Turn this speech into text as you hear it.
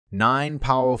9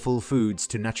 powerful foods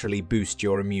to naturally boost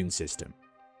your immune system.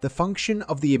 The function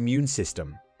of the immune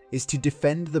system is to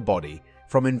defend the body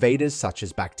from invaders such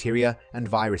as bacteria and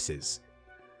viruses.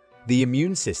 The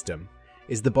immune system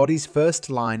is the body's first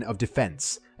line of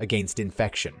defense against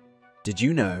infection. Did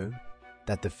you know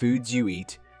that the foods you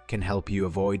eat can help you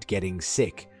avoid getting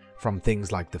sick from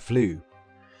things like the flu?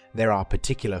 There are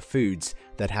particular foods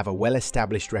that have a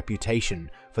well-established reputation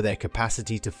for their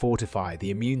capacity to fortify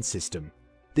the immune system.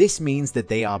 This means that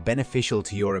they are beneficial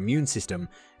to your immune system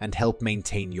and help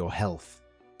maintain your health.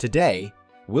 Today,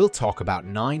 we'll talk about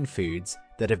 9 foods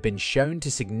that have been shown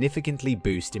to significantly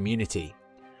boost immunity.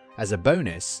 As a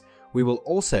bonus, we will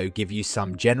also give you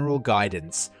some general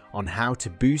guidance on how to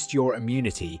boost your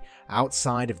immunity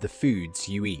outside of the foods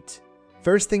you eat.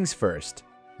 First things first,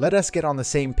 let us get on the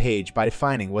same page by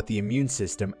defining what the immune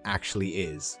system actually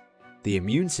is. The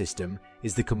immune system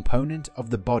is the component of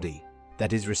the body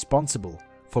that is responsible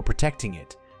for protecting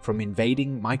it from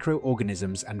invading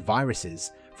microorganisms and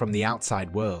viruses from the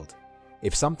outside world.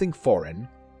 If something foreign,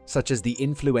 such as the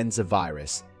influenza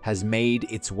virus, has made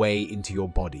its way into your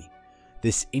body,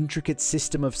 this intricate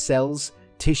system of cells,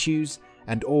 tissues,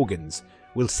 and organs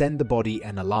will send the body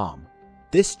an alarm.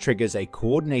 This triggers a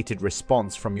coordinated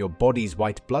response from your body's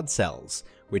white blood cells,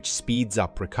 which speeds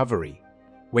up recovery.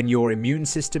 When your immune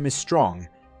system is strong,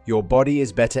 your body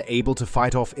is better able to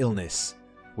fight off illness.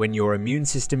 When your immune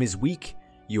system is weak,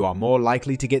 you are more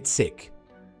likely to get sick.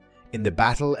 In the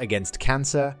battle against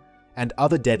cancer and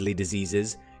other deadly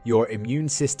diseases, your immune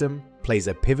system plays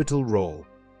a pivotal role.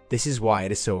 This is why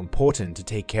it is so important to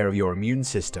take care of your immune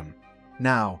system.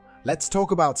 Now, let's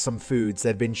talk about some foods that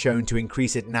have been shown to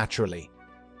increase it naturally.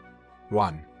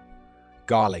 1.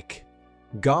 Garlic.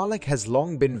 Garlic has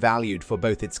long been valued for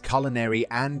both its culinary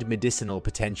and medicinal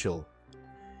potential.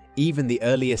 Even the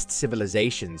earliest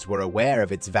civilizations were aware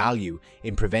of its value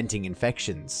in preventing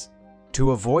infections.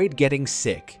 To avoid getting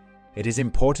sick, it is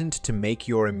important to make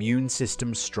your immune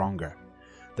system stronger.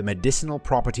 The medicinal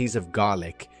properties of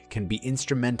garlic can be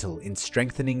instrumental in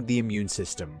strengthening the immune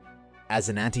system. As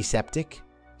an antiseptic,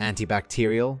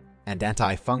 antibacterial, and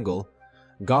antifungal,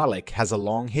 garlic has a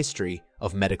long history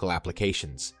of medical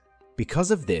applications.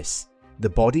 Because of this, the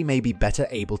body may be better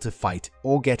able to fight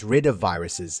or get rid of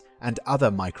viruses and other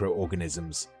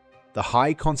microorganisms. The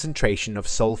high concentration of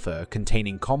sulfur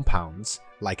containing compounds,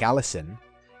 like allicin,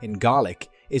 in garlic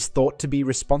is thought to be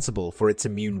responsible for its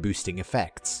immune-boosting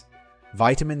effects.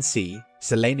 Vitamin C,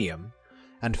 selenium,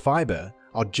 and fiber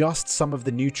are just some of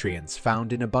the nutrients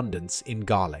found in abundance in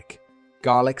garlic.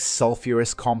 Garlic's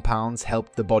sulfurous compounds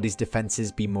help the body's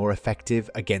defenses be more effective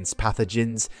against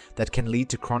pathogens that can lead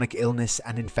to chronic illness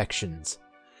and infections.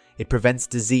 It prevents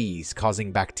disease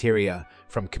causing bacteria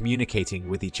from communicating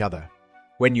with each other.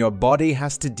 When your body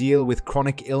has to deal with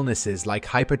chronic illnesses like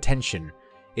hypertension,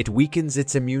 it weakens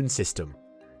its immune system.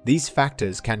 These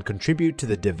factors can contribute to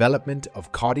the development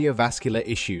of cardiovascular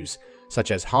issues such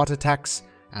as heart attacks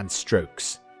and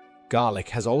strokes. Garlic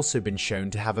has also been shown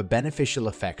to have a beneficial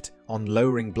effect on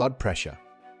lowering blood pressure.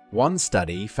 One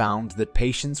study found that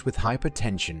patients with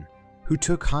hypertension who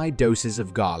took high doses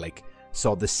of garlic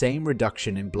saw the same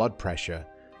reduction in blood pressure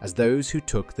as those who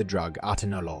took the drug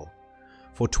atenolol.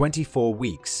 For 24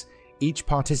 weeks, each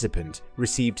participant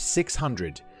received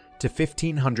 600 to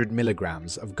 1500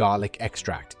 milligrams of garlic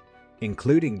extract.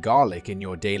 Including garlic in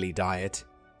your daily diet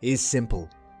is simple.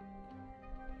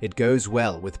 It goes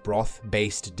well with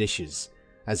broth-based dishes,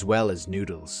 as well as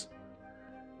noodles.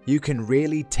 You can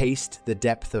really taste the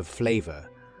depth of flavor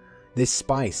this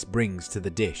spice brings to the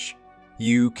dish.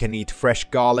 You can eat fresh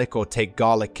garlic or take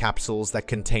garlic capsules that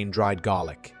contain dried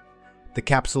garlic. The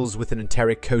capsules with an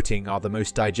enteric coating are the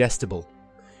most digestible.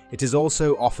 It is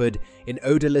also offered in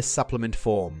odorless supplement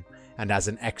form and as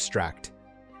an extract.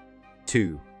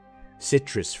 2.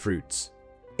 Citrus fruits.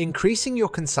 Increasing your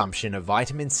consumption of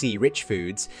vitamin C-rich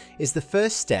foods is the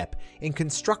first step in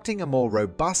constructing a more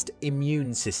robust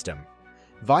immune system.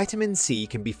 Vitamin C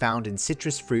can be found in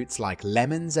citrus fruits like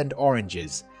lemons and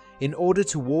oranges. In order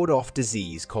to ward off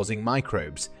disease-causing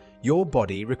microbes, your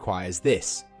body requires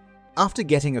this. After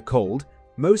getting a cold,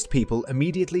 most people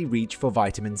immediately reach for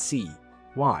vitamin C.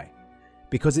 Why?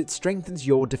 Because it strengthens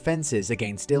your defenses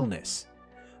against illness.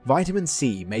 Vitamin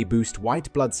C may boost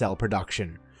white blood cell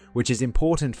production, which is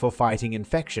important for fighting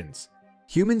infections.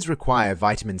 Humans require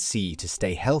vitamin C to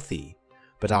stay healthy,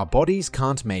 but our bodies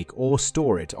can't make or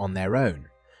store it on their own.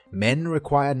 Men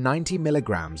require 90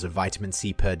 milligrams of vitamin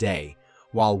C per day,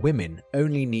 while women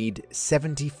only need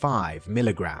 75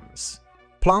 milligrams.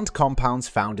 Plant compounds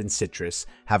found in citrus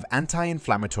have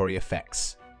anti-inflammatory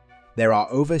effects. There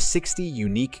are over 60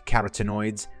 unique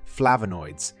carotenoids,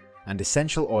 flavonoids, and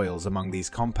essential oils among these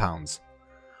compounds.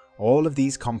 All of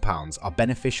these compounds are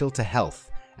beneficial to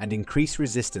health and increase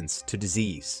resistance to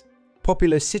disease.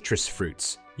 Popular citrus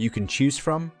fruits you can choose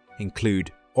from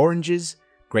include oranges,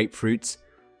 grapefruits,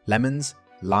 lemons,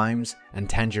 limes, and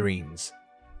tangerines.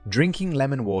 Drinking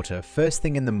lemon water first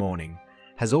thing in the morning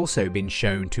has also been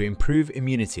shown to improve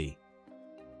immunity.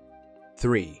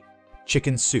 3.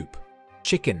 Chicken soup.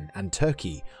 Chicken and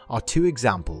turkey are two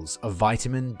examples of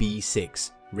vitamin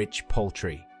B6 rich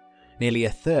poultry. Nearly a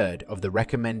third of the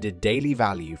recommended daily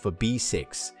value for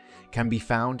B6 can be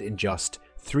found in just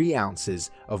 3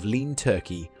 ounces of lean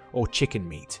turkey or chicken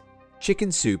meat.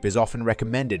 Chicken soup is often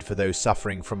recommended for those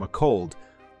suffering from a cold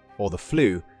or the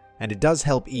flu, and it does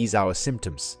help ease our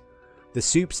symptoms. The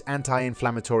soup's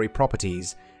anti-inflammatory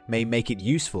properties may make it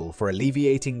useful for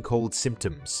alleviating cold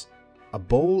symptoms. A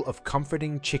bowl of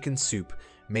comforting chicken soup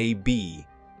may be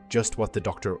just what the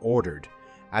doctor ordered,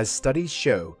 as studies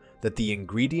show that the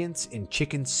ingredients in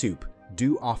chicken soup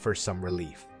do offer some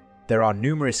relief. There are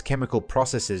numerous chemical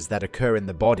processes that occur in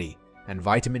the body, and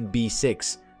vitamin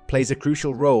B6 plays a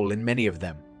crucial role in many of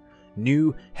them.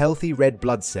 New, healthy red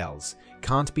blood cells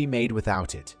can't be made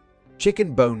without it.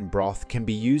 Chicken bone broth can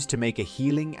be used to make a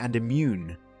healing and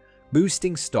immune,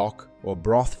 boosting stock or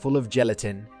broth full of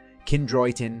gelatin,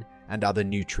 chondroitin, and other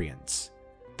nutrients.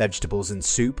 Vegetables in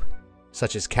soup,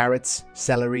 such as carrots,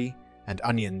 celery, and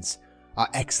onions, are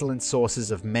excellent sources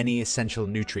of many essential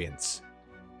nutrients.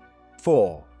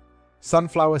 4.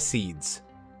 Sunflower seeds.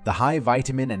 The high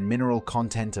vitamin and mineral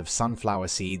content of sunflower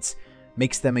seeds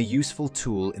makes them a useful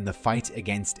tool in the fight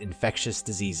against infectious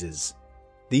diseases.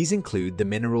 These include the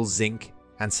minerals zinc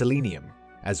and selenium,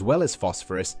 as well as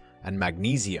phosphorus and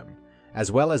magnesium,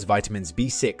 as well as vitamins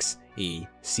B6, E,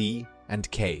 C,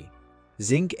 and K.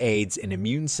 Zinc aids in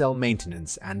immune cell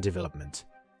maintenance and development,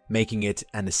 making it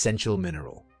an essential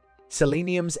mineral.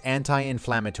 Selenium's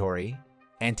anti-inflammatory,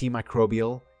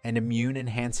 antimicrobial, and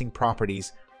immune-enhancing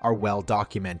properties are well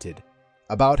documented.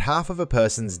 About half of a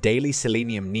person's daily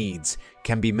selenium needs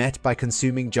can be met by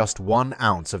consuming just 1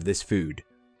 ounce of this food.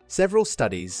 Several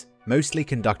studies, mostly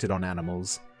conducted on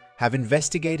animals, have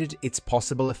investigated its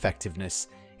possible effectiveness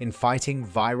in fighting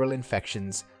viral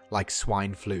infections like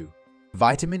swine flu.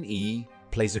 Vitamin E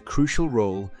plays a crucial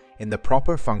role in the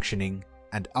proper functioning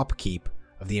and upkeep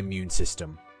of the immune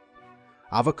system.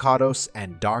 Avocados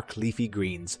and dark leafy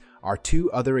greens are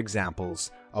 2 other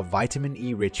examples of vitamin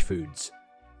E-rich foods.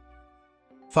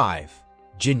 5.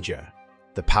 Ginger.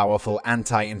 The powerful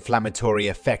anti-inflammatory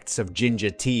effects of ginger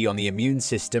tea on the immune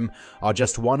system are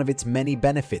just one of its many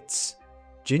benefits.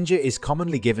 Ginger is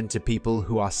commonly given to people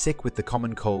who are sick with the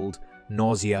common cold,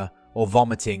 nausea, or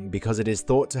vomiting because it is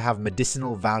thought to have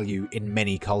medicinal value in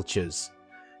many cultures.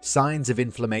 Signs of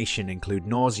inflammation include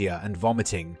nausea and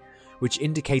vomiting, which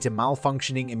indicate a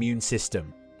malfunctioning immune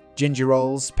system.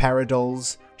 Gingerols,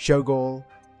 paradols, shogol,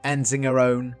 and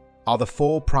zingerone are the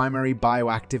 4 primary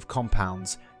bioactive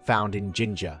compounds found in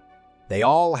ginger. They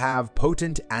all have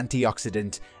potent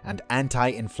antioxidant and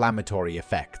anti-inflammatory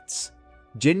effects.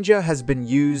 Ginger has been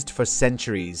used for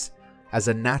centuries as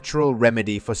a natural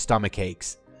remedy for stomach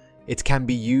aches. It can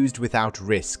be used without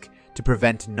risk to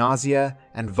prevent nausea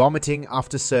and vomiting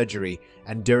after surgery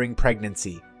and during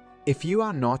pregnancy. If you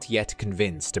are not yet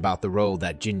convinced about the role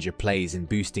that ginger plays in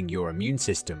boosting your immune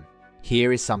system,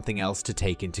 here is something else to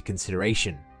take into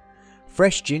consideration.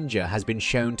 Fresh ginger has been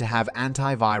shown to have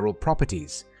antiviral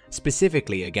properties,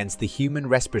 specifically against the human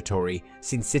respiratory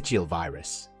syncytial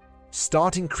virus.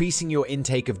 Start increasing your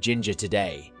intake of ginger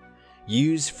today.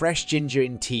 Use fresh ginger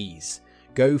in teas,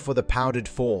 go for the powdered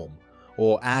form,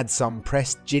 or add some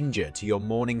pressed ginger to your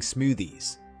morning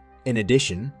smoothies. In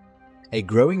addition, a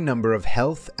growing number of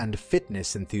health and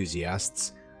fitness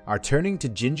enthusiasts are turning to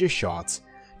ginger shots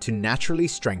to naturally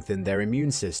strengthen their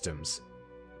immune systems.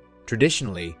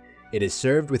 Traditionally, it is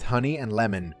served with honey and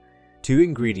lemon, 2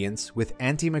 ingredients with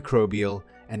antimicrobial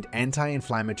and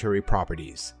anti-inflammatory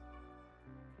properties.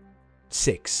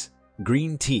 6.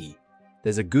 Green tea.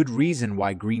 There's a good reason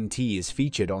why green tea is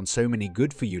featured on so many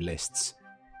good-for-you lists.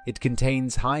 It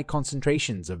contains high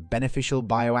concentrations of beneficial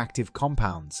bioactive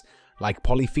compounds like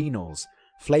polyphenols,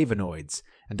 flavonoids,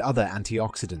 and other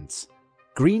antioxidants.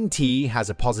 Green tea has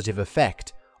a positive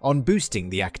effect on boosting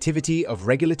the activity of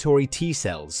regulatory T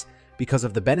cells because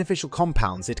of the beneficial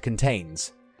compounds it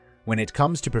contains. When it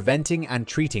comes to preventing and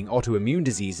treating autoimmune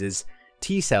diseases,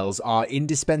 T cells are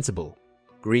indispensable.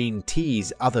 Green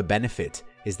tea's other benefit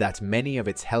is that many of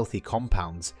its healthy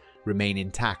compounds remain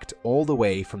intact all the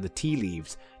way from the tea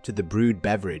leaves to the brewed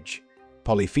beverage.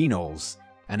 Polyphenols,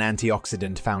 an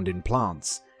antioxidant found in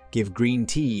plants, give green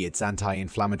tea its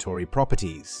anti-inflammatory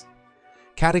properties.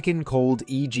 Catechin called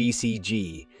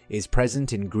EGCG is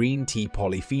present in green tea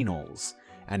polyphenols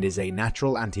and is a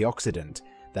natural antioxidant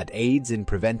that aids in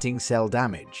preventing cell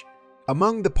damage.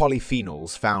 Among the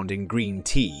polyphenols found in green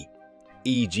tea,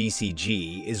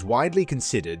 EGCG is widely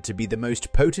considered to be the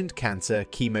most potent cancer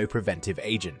chemopreventive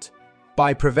agent.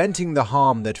 By preventing the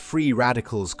harm that free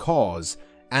radicals cause,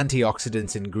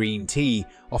 antioxidants in green tea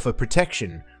offer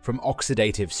protection from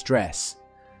oxidative stress.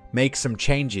 Make some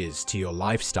changes to your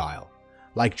lifestyle,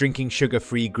 like drinking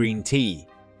sugar-free green tea.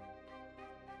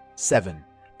 7.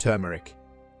 Turmeric.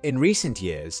 In recent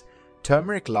years,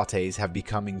 turmeric lattes have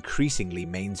become increasingly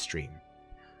mainstream.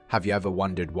 Have you ever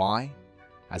wondered why?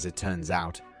 As it turns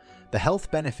out, the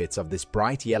health benefits of this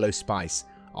bright yellow spice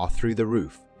are through the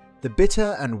roof. The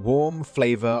bitter and warm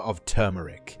flavor of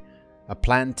turmeric, a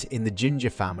plant in the ginger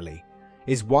family,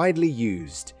 is widely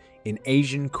used in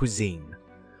Asian cuisine.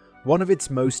 One of its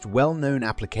most well-known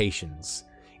applications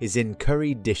is in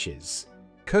curry dishes.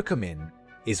 Curcumin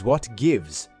is what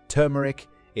gives turmeric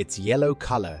its yellow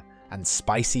color and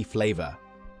spicy flavor.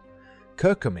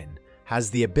 Curcumin has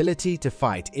the ability to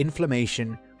fight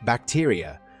inflammation,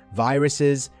 bacteria,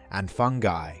 viruses, and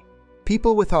fungi.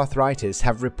 People with arthritis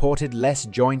have reported less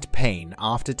joint pain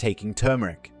after taking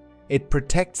turmeric. It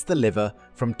protects the liver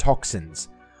from toxins,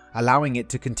 allowing it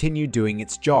to continue doing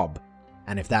its job.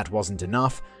 And if that wasn't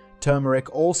enough,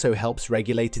 turmeric also helps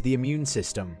regulate the immune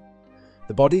system.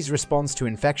 The body's response to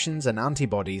infections and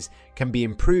antibodies can be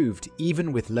improved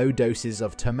even with low doses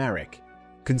of turmeric.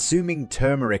 Consuming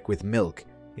turmeric with milk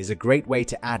is a great way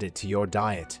to add it to your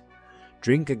diet.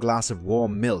 Drink a glass of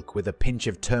warm milk with a pinch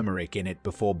of turmeric in it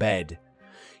before bed.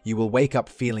 You will wake up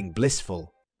feeling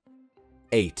blissful.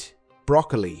 8.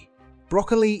 Broccoli.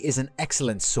 Broccoli is an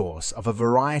excellent source of a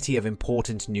variety of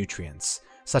important nutrients,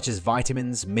 such as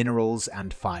vitamins, minerals,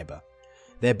 and fiber.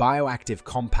 Their bioactive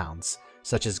compounds,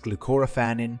 such as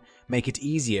glucoraphanin, make it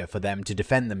easier for them to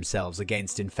defend themselves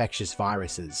against infectious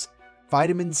viruses.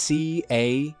 Vitamins C,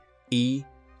 A, E,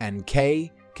 and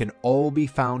K can all be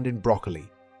found in broccoli.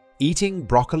 Eating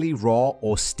broccoli raw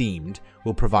or steamed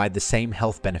will provide the same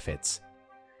health benefits.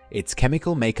 Its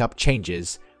chemical makeup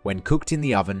changes when cooked in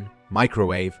the oven,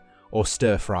 microwave, or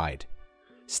stir-fried.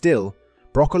 Still,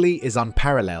 broccoli is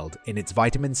unparalleled in its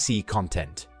vitamin C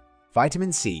content.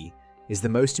 Vitamin C is the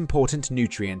most important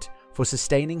nutrient for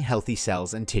sustaining healthy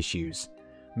cells and tissues,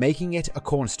 making it a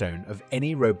cornerstone of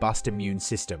any robust immune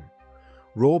system.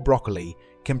 Raw broccoli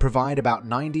can provide about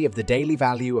 90 of the daily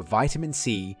value of vitamin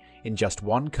C in just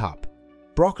 1 cup.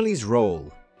 Broccoli's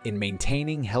role in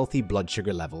maintaining healthy blood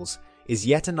sugar levels is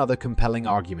yet another compelling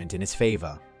argument in its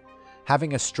favor.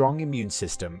 Having a strong immune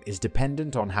system is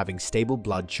dependent on having stable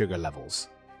blood sugar levels.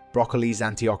 Broccoli's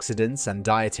antioxidants and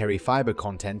dietary fiber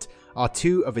content are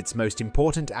 2 of its most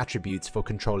important attributes for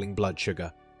controlling blood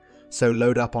sugar. So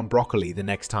load up on broccoli the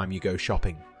next time you go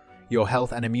shopping. Your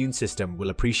health and immune system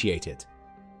will appreciate it.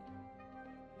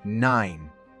 9.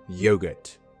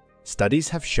 Yogurt. Studies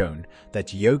have shown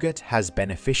that yogurt has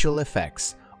beneficial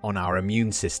effects on our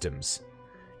immune systems.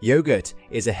 Yogurt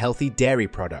is a healthy dairy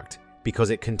product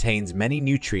because it contains many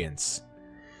nutrients.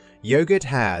 Yogurt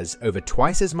has over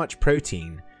twice as much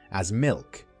protein as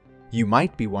milk. You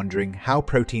might be wondering how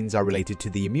proteins are related to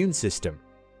the immune system.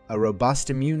 A robust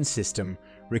immune system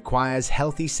requires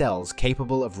healthy cells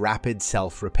capable of rapid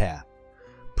self-repair.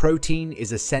 Protein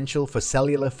is essential for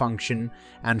cellular function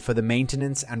and for the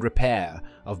maintenance and repair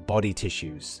of body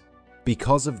tissues.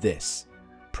 Because of this,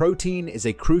 protein is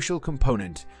a crucial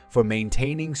component for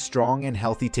maintaining strong and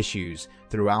healthy tissues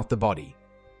throughout the body.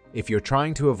 If you're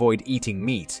trying to avoid eating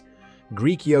meat,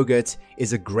 Greek yogurt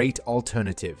is a great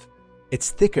alternative.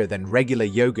 It's thicker than regular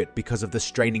yogurt because of the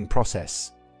straining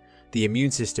process. The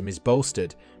immune system is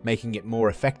bolstered, making it more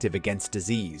effective against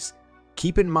disease.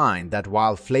 Keep in mind that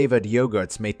while flavored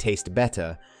yogurts may taste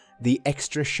better, the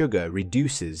extra sugar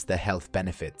reduces the health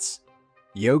benefits.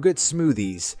 Yogurt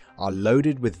smoothies are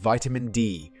loaded with vitamin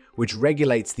D, which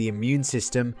regulates the immune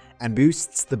system and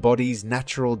boosts the body's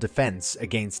natural defense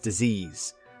against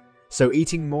disease. So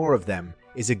eating more of them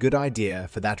is a good idea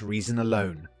for that reason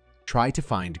alone. Try to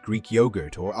find Greek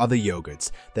yogurt or other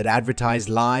yogurts that advertise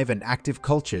live and active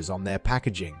cultures on their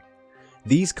packaging.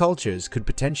 These cultures could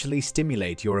potentially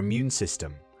stimulate your immune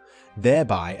system,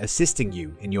 thereby assisting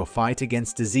you in your fight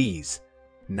against disease.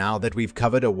 Now that we've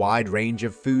covered a wide range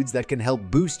of foods that can help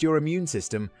boost your immune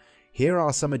system, here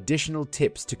are some additional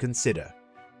tips to consider.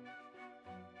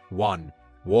 1.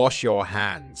 Wash your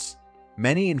hands.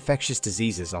 Many infectious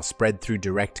diseases are spread through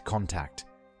direct contact,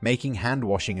 making hand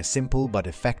washing a simple but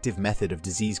effective method of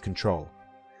disease control.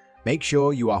 Make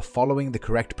sure you are following the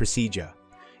correct procedure.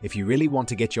 If you really want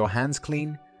to get your hands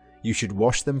clean, you should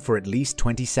wash them for at least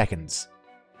 20 seconds.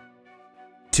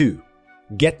 2.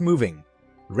 Get moving.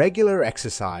 Regular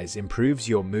exercise improves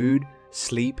your mood,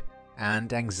 sleep,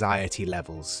 and anxiety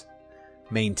levels.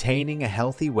 Maintaining a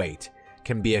healthy weight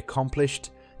can be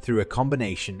accomplished through a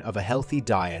combination of a healthy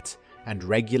diet and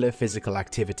regular physical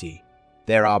activity.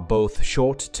 There are both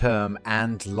short-term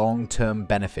and long-term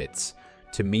benefits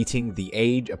to meeting the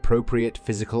age-appropriate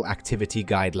physical activity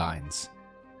guidelines.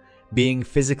 Being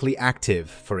physically active,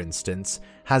 for instance,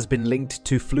 has been linked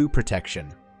to flu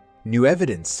protection. New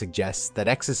evidence suggests that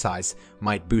exercise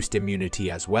might boost immunity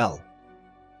as well.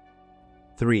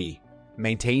 3.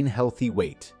 Maintain healthy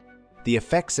weight. The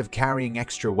effects of carrying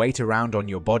extra weight around on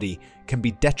your body can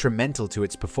be detrimental to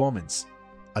its performance.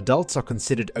 Adults are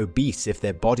considered obese if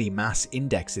their body mass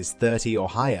index is 30 or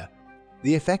higher.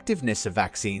 The effectiveness of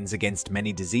vaccines against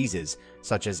many diseases,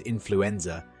 such as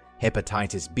influenza,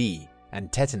 hepatitis B,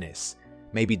 and tetanus,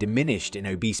 may be diminished in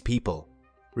obese people.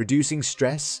 Reducing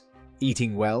stress,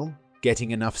 eating well,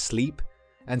 getting enough sleep,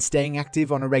 and staying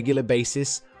active on a regular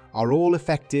basis are all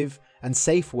effective and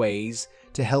safe ways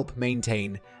to help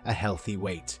maintain a healthy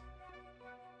weight.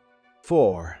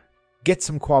 4. Get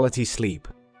some quality sleep.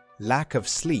 Lack of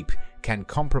sleep can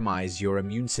compromise your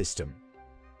immune system.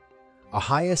 A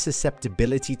higher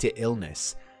susceptibility to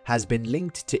illness has been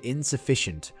linked to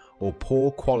insufficient or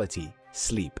poor quality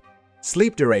sleep.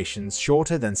 Sleep durations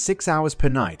shorter than 6 hours per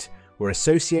night were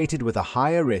associated with a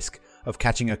higher risk of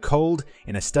catching a cold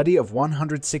in a study of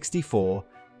 164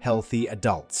 healthy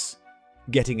adults.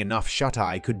 Getting enough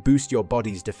shut-eye could boost your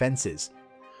body's defenses.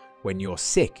 When you're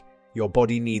sick, your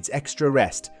body needs extra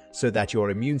rest so that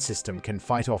your immune system can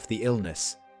fight off the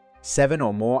illness. 7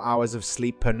 or more hours of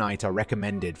sleep per night are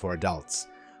recommended for adults,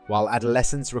 while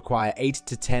adolescents require 8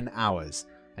 to 10 hours,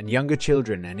 and younger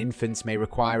children and infants may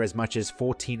require as much as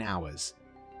 14 hours.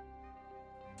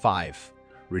 5.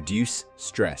 Reduce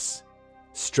stress.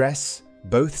 Stress,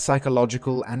 both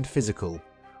psychological and physical,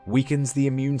 weakens the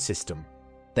immune system.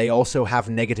 They also have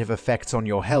negative effects on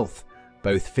your health,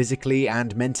 both physically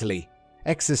and mentally.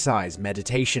 Exercise,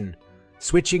 meditation,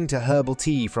 switching to herbal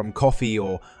tea from coffee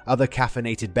or other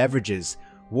caffeinated beverages,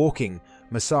 walking,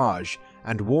 massage,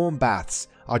 and warm baths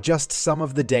are just some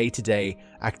of the day-to-day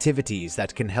activities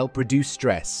that can help reduce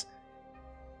stress.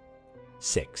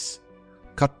 6.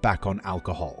 Cut back on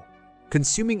alcohol.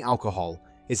 Consuming alcohol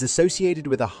is associated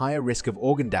with a higher risk of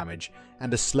organ damage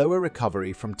and a slower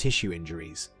recovery from tissue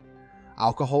injuries.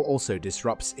 Alcohol also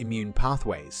disrupts immune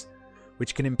pathways,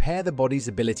 which can impair the body's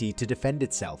ability to defend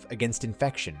itself against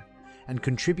infection and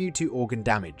contribute to organ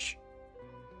damage.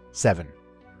 7.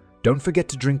 Don't forget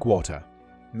to drink water.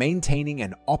 Maintaining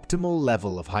an optimal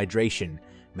level of hydration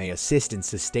may assist in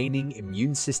sustaining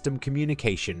immune system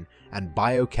communication and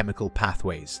biochemical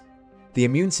pathways. The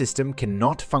immune system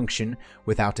cannot function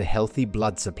without a healthy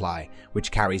blood supply,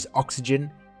 which carries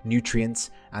oxygen,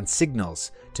 nutrients, and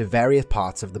signals to various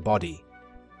parts of the body.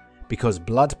 Because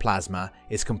blood plasma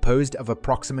is composed of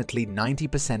approximately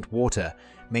 90% water,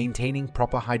 maintaining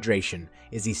proper hydration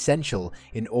is essential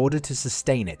in order to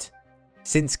sustain it.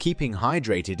 Since keeping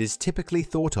hydrated is typically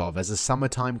thought of as a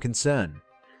summertime concern,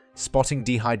 spotting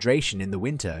dehydration in the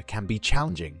winter can be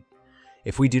challenging.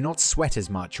 If we do not sweat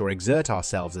as much or exert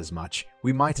ourselves as much,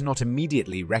 we might not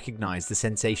immediately recognize the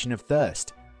sensation of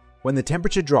thirst. When the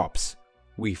temperature drops,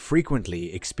 we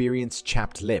frequently experience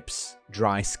chapped lips,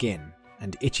 dry skin,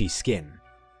 and itchy skin.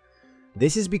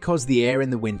 This is because the air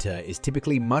in the winter is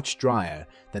typically much drier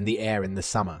than the air in the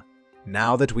summer.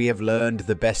 Now that we have learned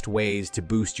the best ways to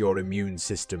boost your immune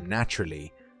system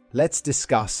naturally, let's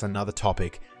discuss another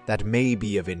topic that may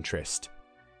be of interest.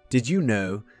 Did you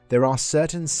know there are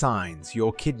certain signs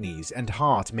your kidneys and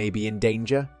heart may be in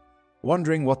danger?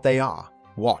 Wondering what they are?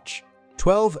 Watch.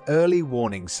 12 early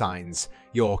warning signs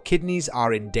your kidneys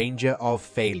are in danger of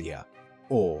failure.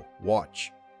 Or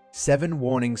watch. 7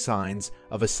 warning signs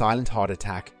of a silent heart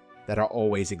attack that are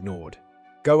always ignored.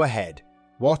 Go ahead,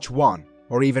 watch one,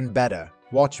 or even better,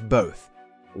 watch both.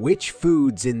 Which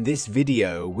foods in this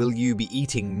video will you be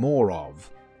eating more of?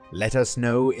 Let us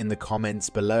know in the comments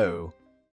below.